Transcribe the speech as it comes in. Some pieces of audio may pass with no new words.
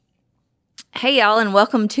Hey, y'all, and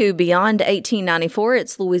welcome to Beyond 1894.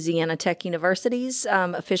 It's Louisiana Tech University's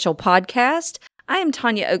official podcast. I am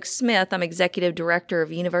Tanya Oaks Smith. I'm Executive Director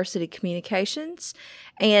of University Communications,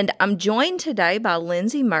 and I'm joined today by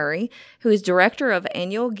Lindsay Murray, who is Director of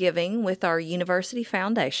Annual Giving with our University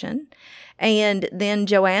Foundation, and then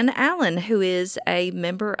Joanne Allen, who is a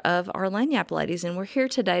member of our Lagniappe Ladies. And we're here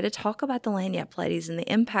today to talk about the Lagniappe Ladies and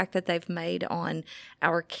the impact that they've made on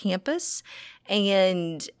our campus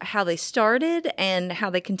and how they started and how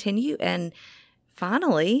they continue, and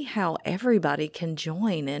finally, how everybody can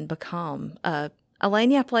join and become a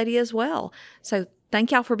Lagniappe Lady as well. So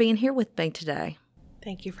thank y'all for being here with me today.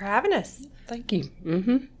 Thank you for having us. Thank you.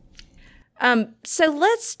 So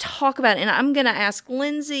let's talk about it. And I'm going to ask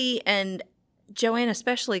Lindsay and Joanne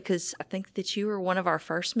especially, because I think that you were one of our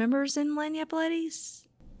first members in Lagniappe Ladies.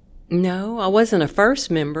 No, I wasn't a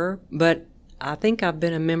first member, but I think I've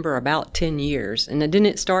been a member about 10 years. And didn't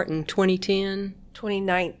it start in 2010?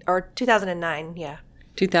 2009, yeah.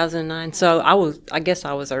 2009. So I guess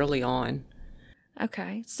I was early on.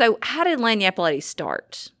 Okay. So how did Lagniappe Ladies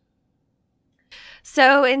start?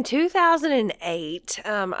 So in 2008,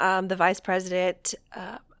 the vice president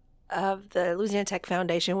of the Louisiana Tech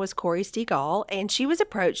Foundation was Corey Stegall, and she was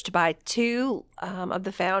approached by two of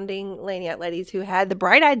the founding Lagniappe Ladies who had the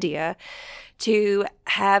bright idea to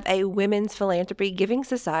have a women's philanthropy giving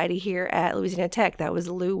society here at Louisiana Tech. That was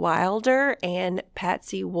Lou Wilder and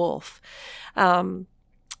Patsy Wolfe.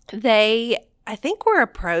 I think were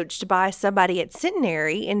approached by somebody at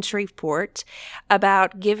Centenary in Shreveport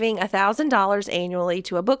about giving $1,000 annually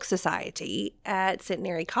to a book society at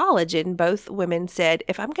Centenary College. And both women said,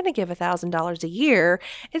 if I'm going to give $1,000 a year,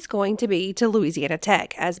 it's going to be to Louisiana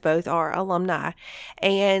Tech, as both are alumni.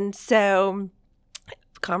 And so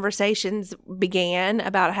conversations began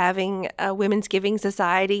about having a women's giving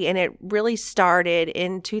society, and it really started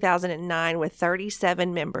in 2009 with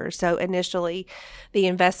 37 members. So initially the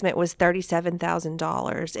investment was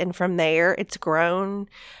 $37,000, and from there it's grown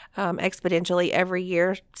exponentially every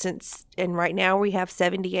year since, and right now we have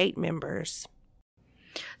 78 members.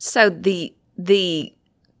 So the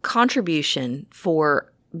contribution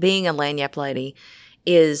for being a Lagniappe Lady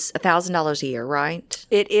is $1,000 a year, right?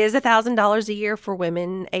 It is $1,000 a year for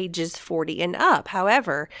women ages 40 and up.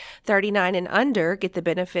 However, 39 and under get the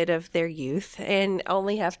benefit of their youth and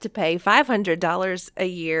only have to pay $500 a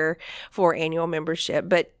year for annual membership.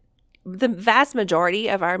 But the vast majority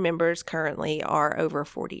of our members currently are over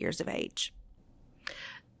 40 years of age.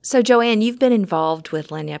 So, Joanne, you've been involved with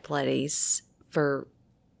Lagniappe Ladies for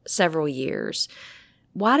several years.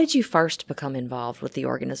 Why did you first become involved with the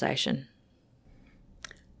organization?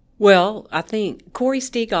 Well, I think Corey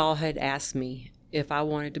Stegall had asked me if I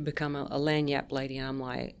wanted to become a Lagniappe Lady, and I'm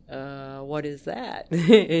like, what is that?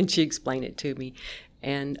 And she explained it to me.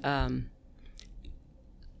 And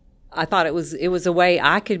I thought it was a way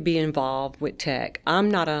I could be involved with Tech.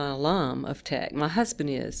 I'm not an alum of Tech. My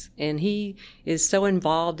husband is, and he is so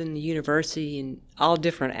involved in the university in all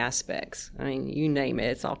different aspects. I mean, you name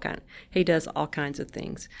it, it's all kind. He does all kinds of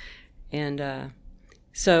things. And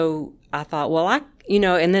so I thought, well,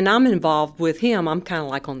 and then I'm involved with him. I'm kind of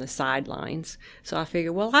like on the sidelines. So I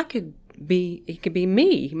figured, well, it could be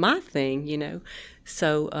me, my thing.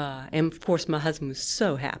 So, and of course, my husband was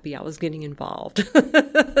so happy I was getting involved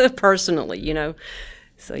personally,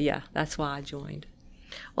 So, yeah, that's why I joined.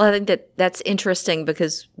 Well, I think that's interesting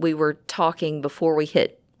because we were talking before we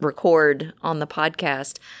hit record on the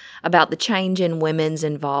podcast about the change in women's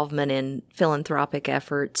involvement in philanthropic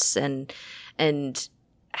efforts and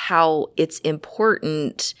how it's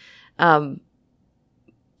important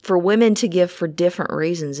for women to give for different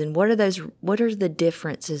reasons. And what are the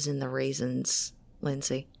differences in the reasons,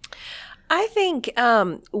 Lindsay? I think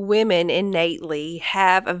women innately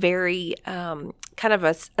have a very kind of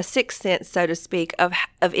a sixth sense, so to speak,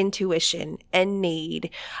 of intuition and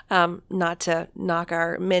need. Not to knock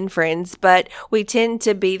our men friends, but we tend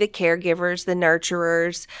to be the caregivers, the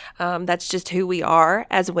nurturers. That's just who we are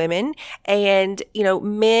as women. And,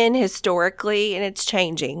 men historically, and it's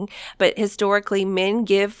changing, but historically men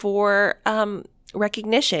give for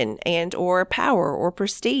recognition and or power or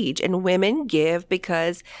prestige, and women give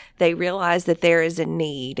because they realize that there is a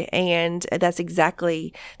need, and that's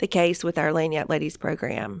exactly the case with our Lagniappe Ladies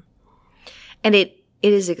program. And it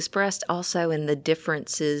is expressed also in the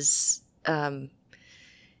differences in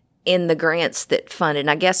the grants that fund.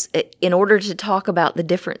 And I guess in order to talk about the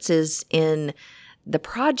differences in the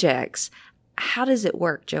projects, how does it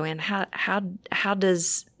work, Joanne? How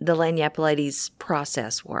does the Lagniappe Ladies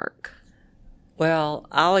process work? Well,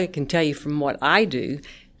 all I can tell you from what I do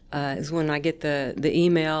is when I get the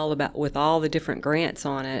email with all the different grants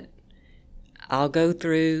on it, I'll go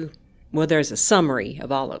through, well, there's a summary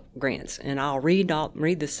of all the grants, and I'll read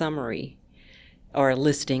the summary or a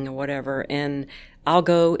listing or whatever, and I'll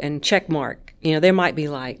go and check mark. There might be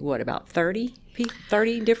about 30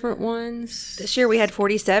 different ones? This year we had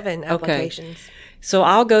 47 applications. Okay. So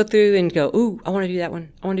I'll go through and go, ooh, I want to do that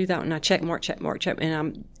one. I want to do that one. And I check mark, and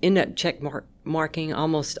I'm end up marking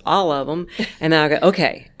almost all of them. And then I go,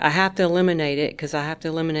 okay, I have to eliminate it because I have to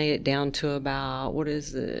eliminate it down to about, what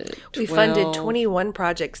is it? 12? We funded 21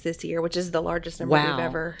 projects this year, which is the largest number we've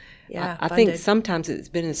ever. Yeah, I think sometimes it's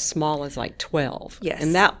been as small as 12. Yes.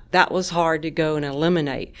 And that was hard to go and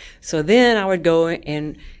eliminate. So then I would go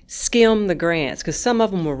and skim the grants because some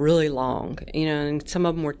of them were really long, and some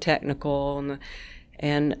of them were technical,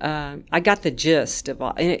 and I got the gist of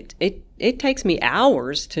all. And it takes me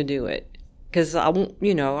hours to do it because I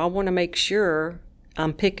want to make sure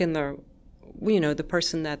I'm picking the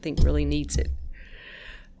person that I think really needs it.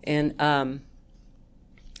 And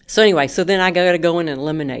so anyway, so then I got to go in and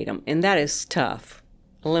eliminate them, and that is tough,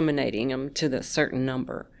 eliminating them to the certain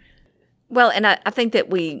number. Well, and I think that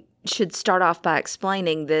we should start off by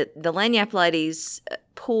explaining that the Lagniappe Ladies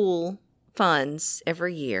pool funds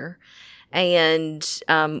every year, and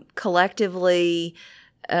collectively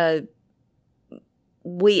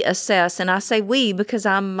we assess, and I say we because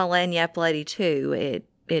I'm a Lagniappe lady too.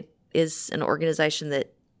 It is an organization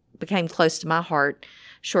that became close to my heart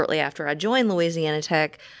shortly after I joined Louisiana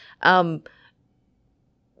Tech.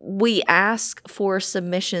 We ask for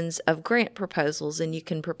submissions of grant proposals, and you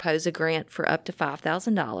can propose a grant for up to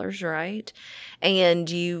 $5,000, right? And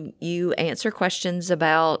you answer questions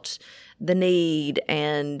about the need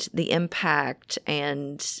and the impact,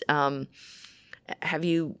 and have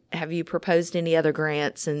you proposed any other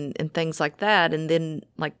grants and things like that. And then,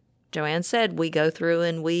 like Joanne said, we go through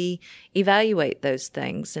and we evaluate those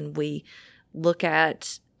things, and we look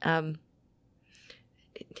at the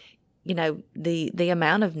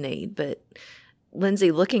amount of need. But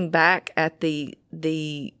Lindsay, looking back at the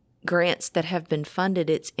grants that have been funded,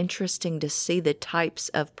 it's interesting to see the types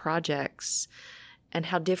of projects and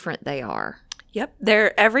how different they are. Yep.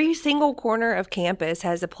 Every single corner of campus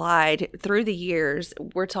has applied through the years.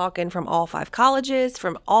 We're talking from all 5 colleges,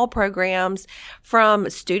 from all programs, from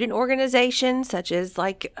student organizations such as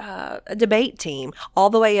a debate team, all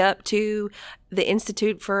the way up to the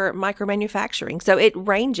Institute for Micromanufacturing. So it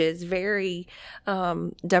ranges very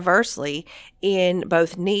diversely in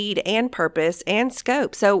both need and purpose and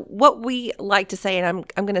scope. So what we like to say, and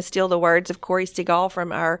I'm going to steal the words of Corey Stigall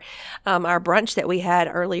from our brunch that we had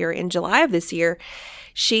earlier in July of this year.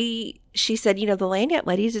 She said, the Lagniappe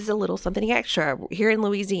Ladies is a little something extra. Here in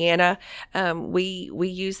Louisiana, we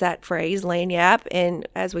use that phrase, Lagniappe, and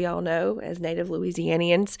as we all know, as native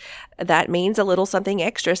Louisianians, that means a little something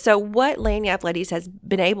extra. So what Lagniappe Ladies has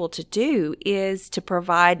been able to do is to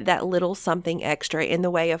provide that little something extra in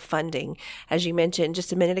the way of funding. As you mentioned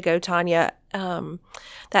just a minute ago, Tanya, that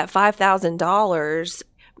 $5,000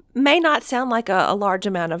 may not sound like a large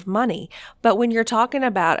amount of money, but when you're talking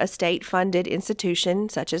about a state-funded institution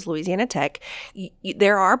such as Louisiana Tech,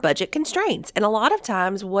 there are budget constraints. And a lot of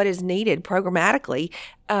times what is needed programmatically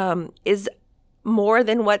is more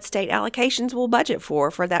than what state allocations will budget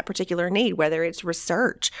for that particular need, whether it's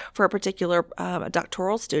research for a particular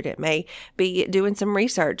doctoral student may be doing some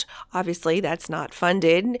research. Obviously, that's not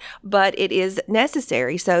funded, but it is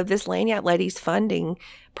necessary. So this Lagniappe Ladies funding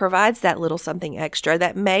provides that little something extra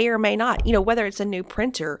that may or may not, whether it's a new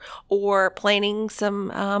printer or planting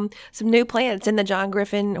some new plants in the John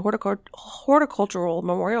Griffin Horticultural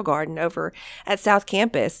Memorial Garden over at South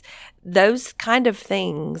Campus. Those kind of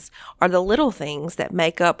things are the little things that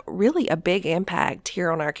make up really a big impact here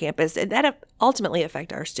on our campus, and that ultimately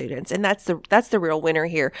affect our students. And that's the real winner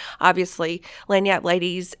here. Obviously, Lagniappe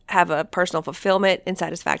Ladies have a personal fulfillment and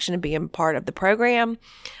satisfaction of being part of the program.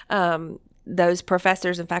 Those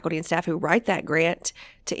professors and faculty and staff who write that grant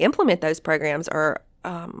to implement those programs are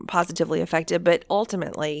positively affected, but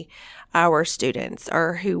ultimately our students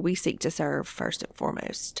are who we seek to serve first and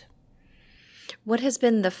foremost. What has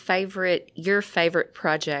been your favorite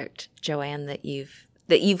project, Joanne, that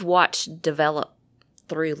you've watched develop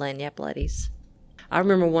through Lagniappe Ladies? I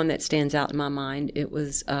remember one that stands out in my mind. It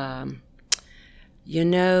was,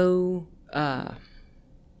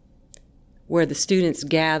 where the students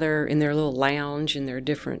gather in their little lounge in their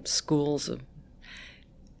different schools.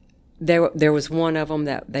 There was one of them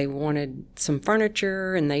that they wanted some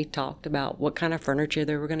furniture, and they talked about what kind of furniture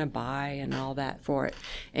they were going to buy and all that for it.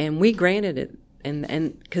 And we granted it,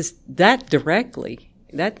 and because that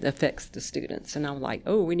affects the students. And I'm like,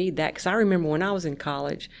 oh, we need that. Because I remember when I was in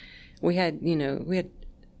college, we had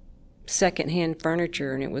secondhand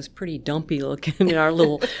furniture, and it was pretty dumpy looking in our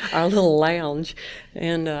little lounge.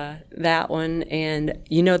 And that one, and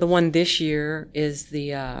the one this year is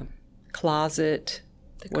the closet.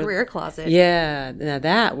 The career closet. Yeah, now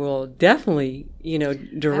that will definitely,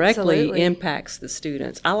 directly Absolutely. impacts the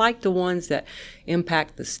students. I like the ones that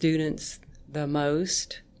impact the students the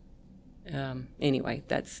most. Anyway,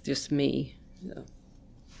 that's just me.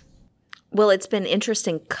 Well, it's been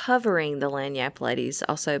interesting covering the Lagniappe ladies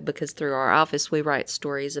also because through our office we write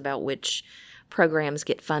stories about which programs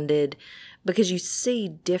get funded because you see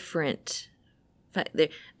different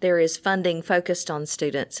there is funding focused on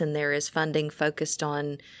students and there is funding focused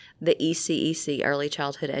on the ECEC, Early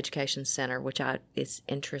Childhood Education Center, which is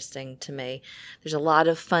interesting to me. There's a lot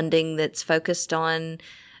of funding that's focused on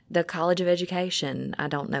the College of Education. I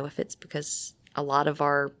don't know if it's because a lot of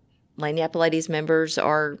our Lagniappe ladies members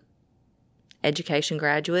are education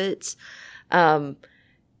graduates.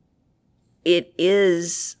 It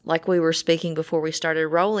is, like we were speaking before we started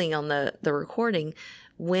rolling on the recording,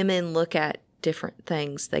 women look at different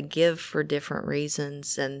things. They give for different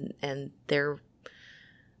reasons, and they're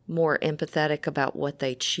more empathetic about what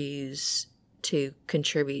they choose to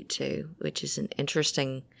contribute to, which is an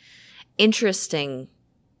interesting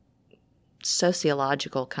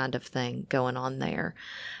sociological kind of thing going on there.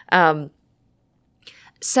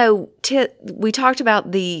 So we talked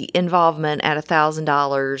about the involvement at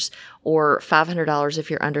 $1,000 or $500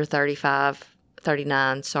 if you're under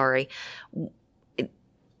 39, sorry.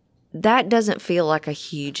 That doesn't feel like a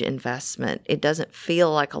huge investment. It doesn't feel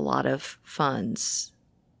like a lot of funds.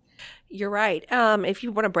 You're right. If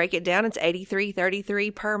you want to break it down, it's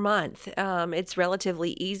 $83.33 per month. It's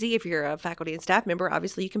relatively easy if you're a faculty and staff member.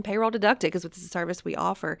 Obviously, you can payroll deduct it because it's a service we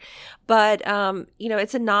offer. But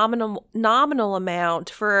it's a nominal amount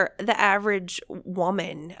for the average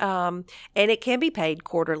woman, and it can be paid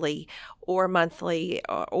quarterly or monthly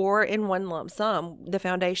or in one lump sum. The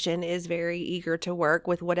foundation is very eager to work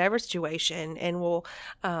with whatever situation and will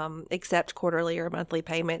accept quarterly or monthly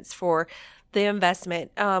payments for the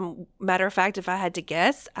investment. Matter of fact, if I had to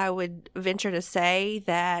guess, I would venture to say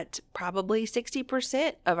that probably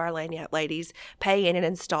 60% of our Lagniappe ladies pay in an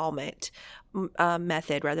installment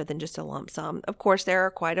method rather than just a lump sum. Of course, there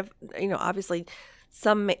are obviously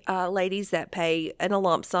some ladies that pay in a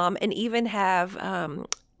lump sum and even have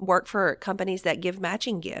work for companies that give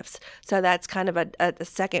matching gifts. So that's kind of a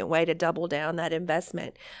second way to double down that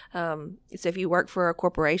investment. So if you work for a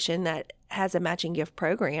corporation that has a matching gift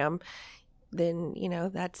program, then,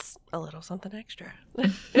 that's a little something extra.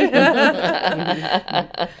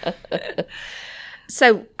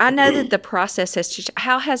 So I know that the process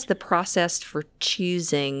how has the process for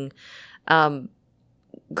choosing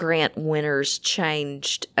grant winners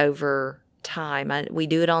changed over time? We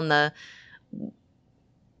do it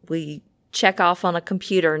we check off on a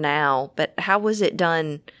computer now, but how was it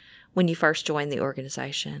done when you first joined the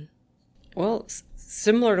organization? Well,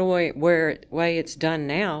 similar to way it's done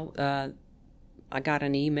now. I got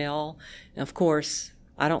an email. Of course,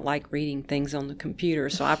 I don't like reading things on the computer,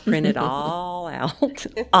 so I print it all out,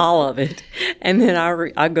 all of it. And then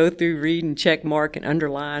I go through, read, and check mark and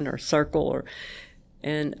underline or circle.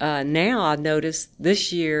 And now I noticed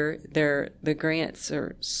this year the grants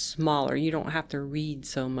are smaller. You don't have to read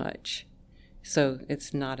so much. So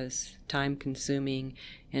it's not as time-consuming,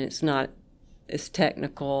 and it's not as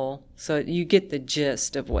technical. So you get the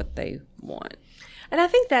gist of what they want. And I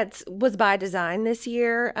think that was by design this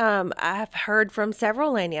year. I've heard from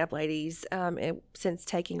several Lagniappe ladies since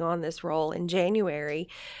taking on this role in January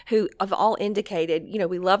who have all indicated,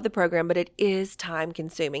 we love the program, but it is time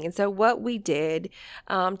consuming. And so what we did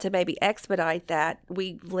to maybe expedite that,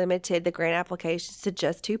 we limited the grant applications to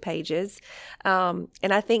just 2 pages. And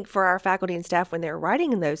I think for our faculty and staff, when they're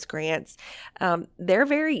writing those grants,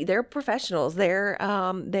 they're professionals.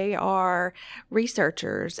 They are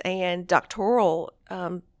researchers and doctoral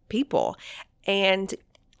people, and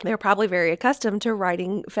they're probably very accustomed to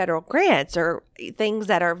writing federal grants or things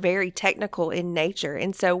that are very technical in nature.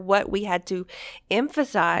 And so what we had to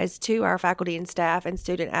emphasize to our faculty and staff and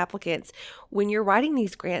student applicants, when you're writing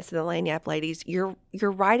these grants to the Lagniappe ladies, you're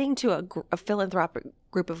writing to a philanthropic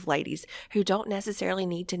group of ladies who don't necessarily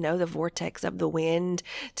need to know the vortex of the wind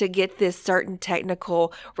to get this certain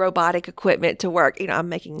technical robotic equipment to work. I'm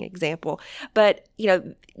making an example, but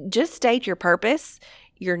just state your purpose,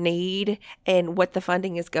 your need, and what the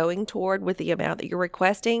funding is going toward with the amount that you're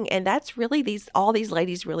requesting. And that's really all these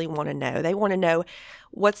ladies really want to know. They want to know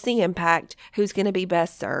what's the impact, who's going to be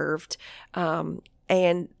best served, and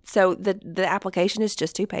And so the application is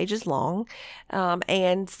just 2 pages long.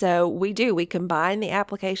 And so we combine the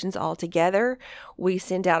applications all together. We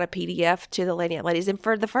send out a PDF to the Lagniappe ladies. And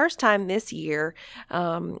for the first time this year,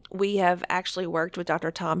 we have actually worked with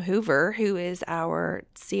Dr. Tom Hoover, who is our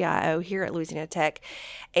CIO here at Louisiana Tech.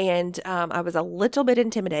 And I was a little bit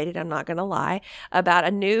intimidated, I'm not going to lie, about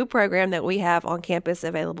a new program that we have on campus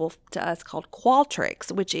available to us called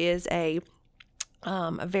Qualtrics, which is a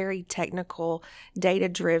very technical,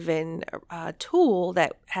 data-driven tool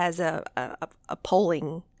that has a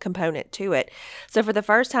polling component to it. So for the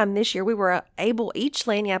first time this year, each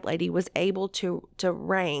Lagniappe lady was able to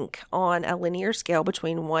rank on a linear scale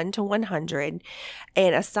between 1 to 100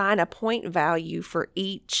 and assign a point value for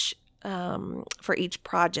each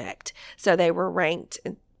project. So they were ranked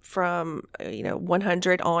from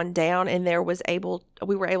 100 on down, and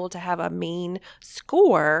we were able to have a mean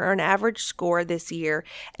score or an average score this year.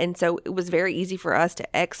 And so it was very easy for us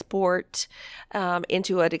to export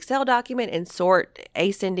into an Excel document and sort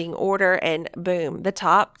ascending order, and boom, the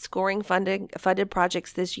top scoring funded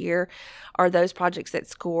projects this year are those projects that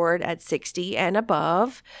scored at 60 and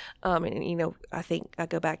above. And I think I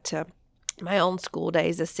go back to my own school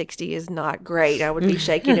days, a 60 is not great. I would be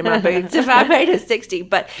shaking in my boots if I made a 60.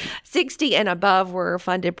 But 60 and above were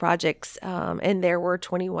funded projects, and there were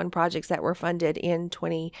 21 projects that were funded in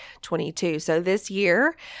 2022. So this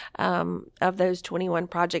year, of those 21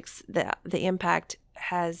 projects, the impact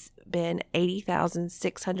has been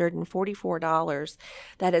 $80,644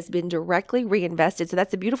 that has been directly reinvested. So that's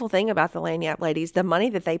the beautiful thing about the Lagniappe ladies. The money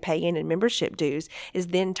that they pay in membership dues is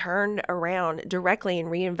then turned around directly and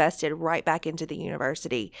reinvested right back into the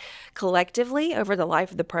university. Collectively, over the life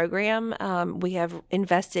of the program, we have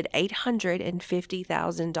invested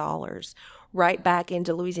 $850,000 right back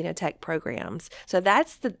into Louisiana Tech programs. So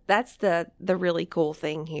that's the really cool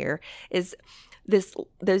thing here is these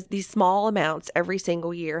small amounts every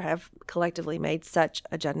single year have collectively made such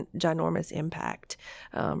a ginormous impact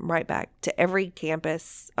right back to every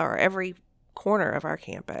campus or every corner of our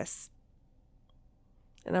campus.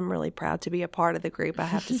 And I'm really proud to be a part of the group, I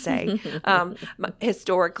have to say.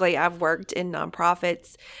 Historically, I've worked in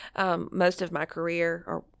nonprofits most of my career,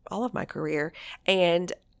 or all of my career,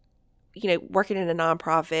 and working in a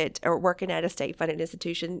nonprofit or working at a state-funded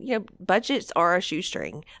institution, budgets are a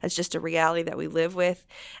shoestring. That's just a reality that we live with.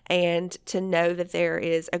 And to know that there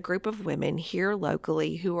is a group of women here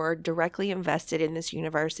locally who are directly invested in this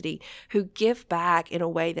university, who give back in a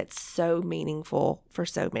way that's so meaningful for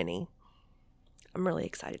so many. I'm really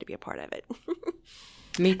excited to be a part of it.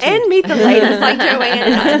 Me too. And meet the ladies like Joanne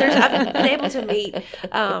and others. I've been able to meet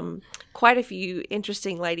quite a few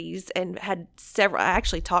interesting ladies and had several. I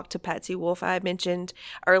actually talked to Patsy Wolf, I mentioned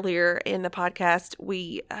earlier in the podcast.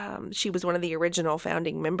 She was one of the original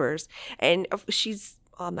founding members, and she's,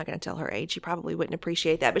 I'm not going to tell her age. She probably wouldn't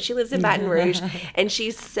appreciate that, but she lives in Baton Rouge, and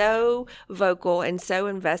she's so vocal and so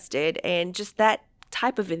invested, and just that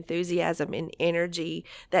type of enthusiasm and energy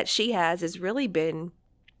that she has really been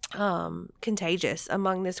contagious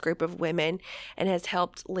among this group of women, and has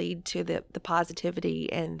helped lead to the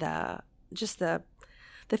positivity and the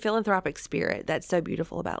philanthropic spirit that's so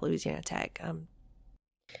beautiful about Louisiana Tech.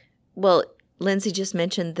 Well, Lindsay just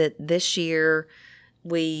mentioned that this year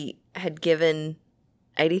we had given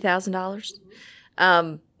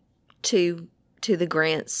 $80,000 to the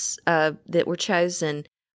grants that were chosen.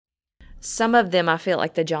 Some of them, I feel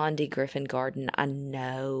like the John D. Griffin Garden. I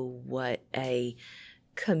know what a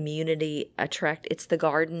community it's the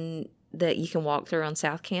garden that you can walk through on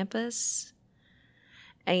South Campus,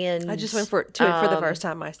 and I just went to it for the first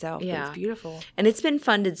time myself. Yeah, it's beautiful, and it's been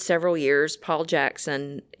funded several years. Paul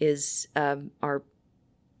Jackson is one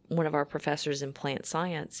of our professors in plant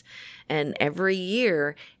science, and every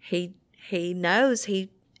year he knows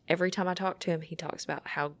every time I talk to him, he talks about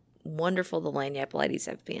how wonderful the Lagniappe ladies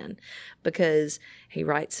have been, because he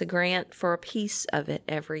writes a grant for a piece of it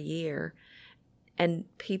every year. And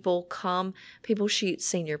people shoot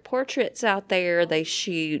senior portraits out there. They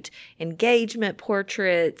shoot engagement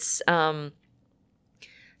portraits. So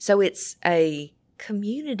it's a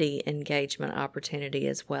community engagement opportunity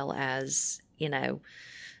as well as,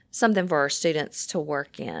 something for our students to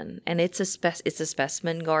work in. And it's a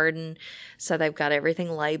specimen garden. So they've got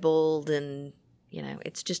everything labeled, and,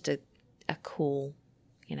 it's just a cool,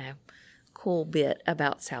 cool bit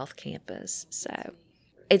about South Campus. So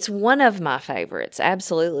it's one of my favorites.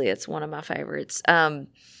 Absolutely, it's one of my favorites. And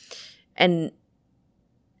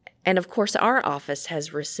of course, our office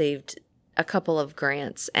has received a couple of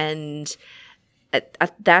grants, and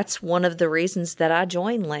that's one of the reasons that I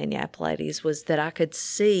joined Lagniappe Ladies, was that I could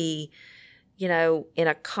see, in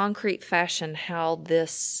a concrete fashion, how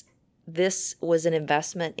this was an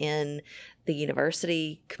investment in the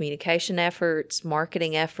university communication efforts,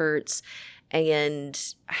 marketing efforts,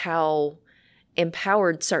 and how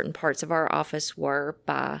empowered certain parts of our office were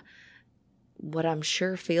by what I'm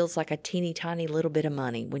sure feels like a teeny tiny little bit of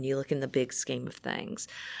money when you look in the big scheme of things.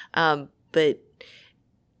 But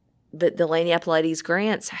the Lagniappe Ladies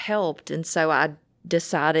grants helped, and so I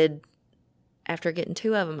decided after getting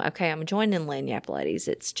 2 of them, okay, I'm joining Lagniappe Ladies.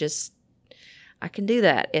 It's just, I can do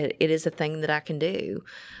that. It is a thing that I can do.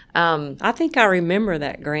 I think I remember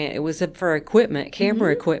that grant. It was for equipment,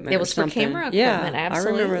 camera equipment. It was for camera equipment,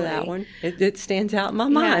 absolutely. I remember that one. It stands out in my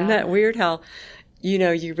mind. That weird how,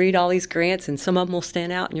 you read all these grants and some of them will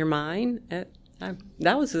stand out in your mind.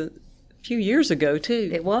 That was a few years ago,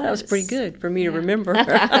 too. It was. That was pretty good for me to remember.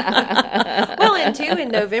 Well, and too, in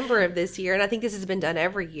November of this year, and I think this has been done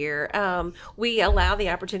every year, we allow the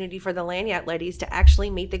opportunity for the Lagniappe Ladies to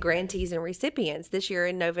actually meet the grantees and recipients. This year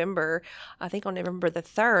in November, I think on November the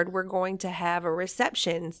 3rd, we're going to have a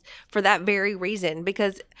reception for that very reason.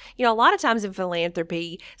 Because, a lot of times in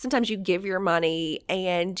philanthropy, sometimes you give your money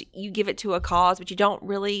and you give it to a cause, but you don't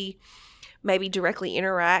really maybe directly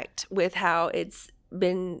interact with how it's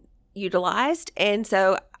been utilized. And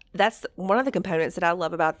so that's one of the components that I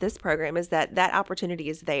love about this program, is that opportunity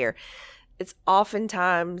is there. It's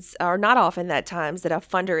oftentimes, or not often at times, that a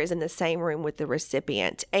funder is in the same room with the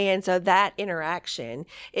recipient. And so that interaction,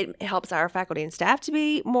 it helps our faculty and staff to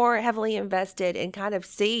be more heavily invested and kind of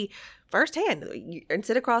see firsthand and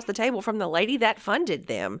sit across the table from the lady that funded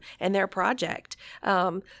them and their project.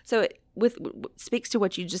 So it speaks to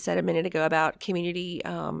what you just said a minute ago about community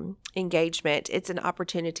engagement. It's an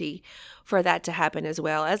opportunity for that to happen as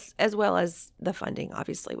well as the funding,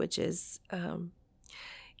 obviously, which is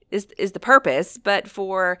the purpose, but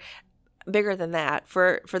for bigger than that,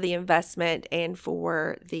 for the investment and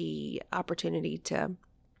for the opportunity to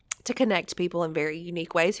connect people in very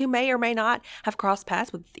unique ways who may or may not have crossed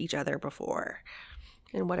paths with each other before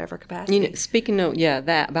in whatever capacity. Speaking of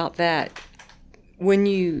about that, when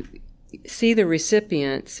you see the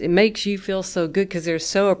recipients, it makes you feel so good because they're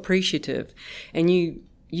so appreciative, and you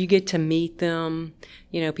get to meet them,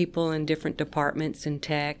 people in different departments in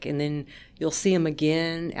tech, and then you'll see them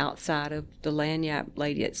again outside of the Lagniappe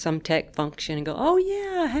Lady at some tech function and go, oh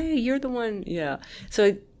yeah, hey, you're the one. Yeah.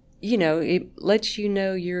 So, it lets you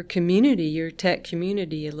know your community, your tech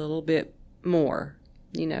community a little bit more,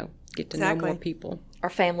 get to know more people.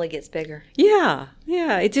 Our family gets bigger. Yeah.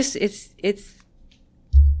 Yeah. It's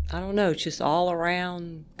I don't know, it's just all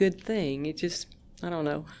around good thing. It just, I don't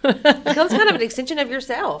know. It becomes kind of an extension of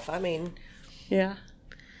yourself. I mean. Yeah.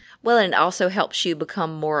 Well, and it also helps you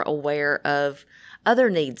become more aware of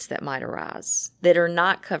other needs that might arise that are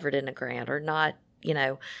not covered in a grant or not,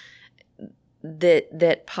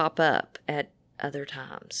 that pop up at other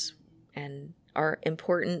times and are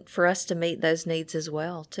important for us to meet those needs as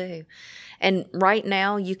well, too. And right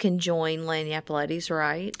now, you can join Lagniappe Ladies,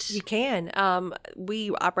 right? You can.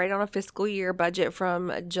 We operate on a fiscal year budget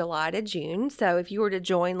from July to June. So if you were to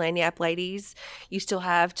join Lagniappe Ladies, you still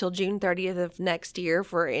have till June 30th of next year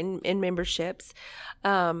for in memberships.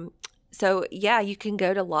 So, you can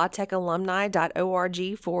go to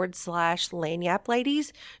lawtechalumni.org/Lagniappe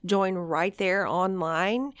Ladies. Join right there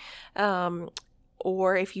online.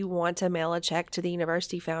 Or if you want to mail a check to the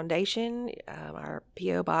University Foundation, our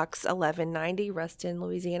P.O. Box 1190, Ruston,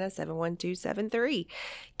 Louisiana, 71273. You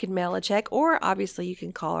can mail a check, or obviously you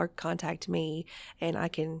can call or contact me, and I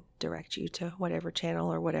can direct you to whatever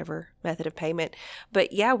channel or whatever method of payment. But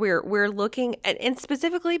we're looking, and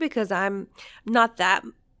specifically because I'm not that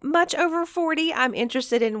much over 40, I'm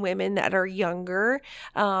interested in women that are younger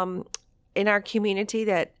in our community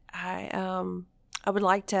that I would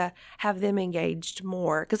like to have them engaged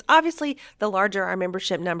more, because obviously the larger our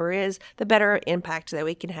membership number is, the better impact that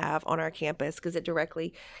we can have on our campus, because it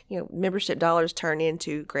directly, membership dollars turn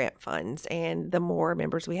into grant funds, and the more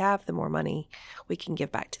members we have, the more money we can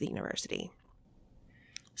give back to the university.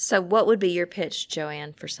 So what would be your pitch,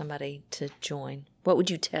 Joanne, for somebody to join? What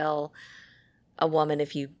would you tell a woman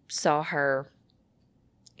if you saw her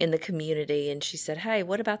in the community and she said, hey,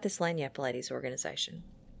 what about this Lagniappe Ladies organization?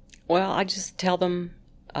 Well, I just tell them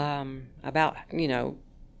about,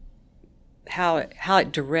 how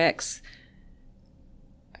it directs,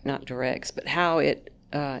 not directs, but how it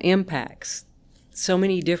impacts so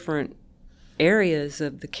many different areas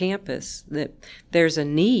of the campus, that there's a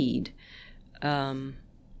need, and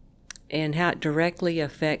how it directly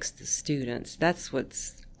affects the students. That's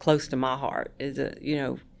what's close to my heart, is that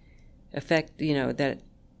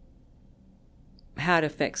how it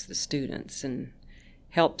affects the students and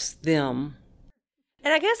helps them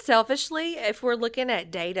And I guess selfishly, if we're looking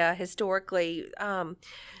at data historically,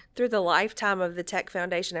 through the lifetime of the Tech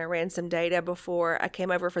Foundation, I ran some data before I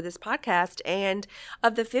came over for this podcast, and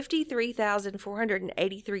of the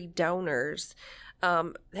 53,483 donors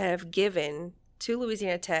that have given to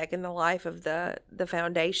Louisiana Tech in the life of the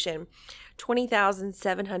foundation,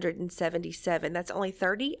 20,777. That's only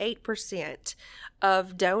 38%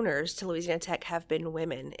 of donors to Louisiana Tech have been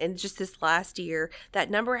women. And just this last year, that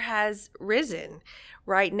number has risen.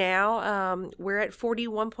 Right now, we're at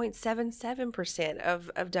 41.77%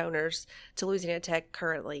 of donors to Louisiana Tech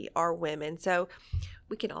currently are women. So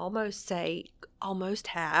we can almost say almost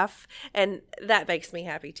half, and that makes me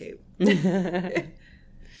happy too.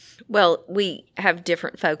 Well, we have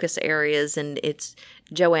different focus areas, and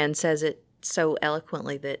Joanne says it so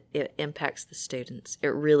eloquently that it impacts the students. It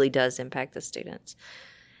really does impact the students.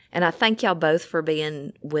 And I thank y'all both for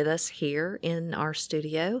being with us here in our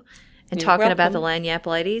studio and talking about the Lagniappe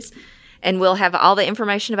Ladies. And we'll have all the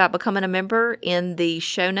information about becoming a member in the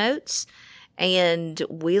show notes. And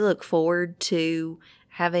we look forward to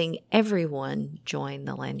having everyone join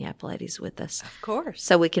the Lagniappe Ladies with us. Of course.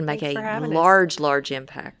 So we can make a large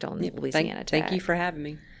impact on Louisiana Tech. Thank you for having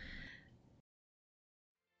me.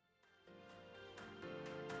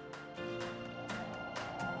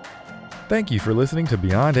 Thank you for listening to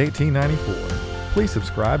Beyond 1894. Please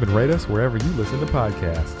subscribe and rate us wherever you listen to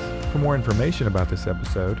podcasts. For more information about this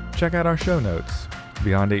episode, check out our show notes.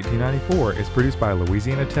 Beyond 1894 is produced by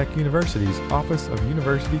Louisiana Tech University's Office of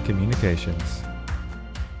University Communications.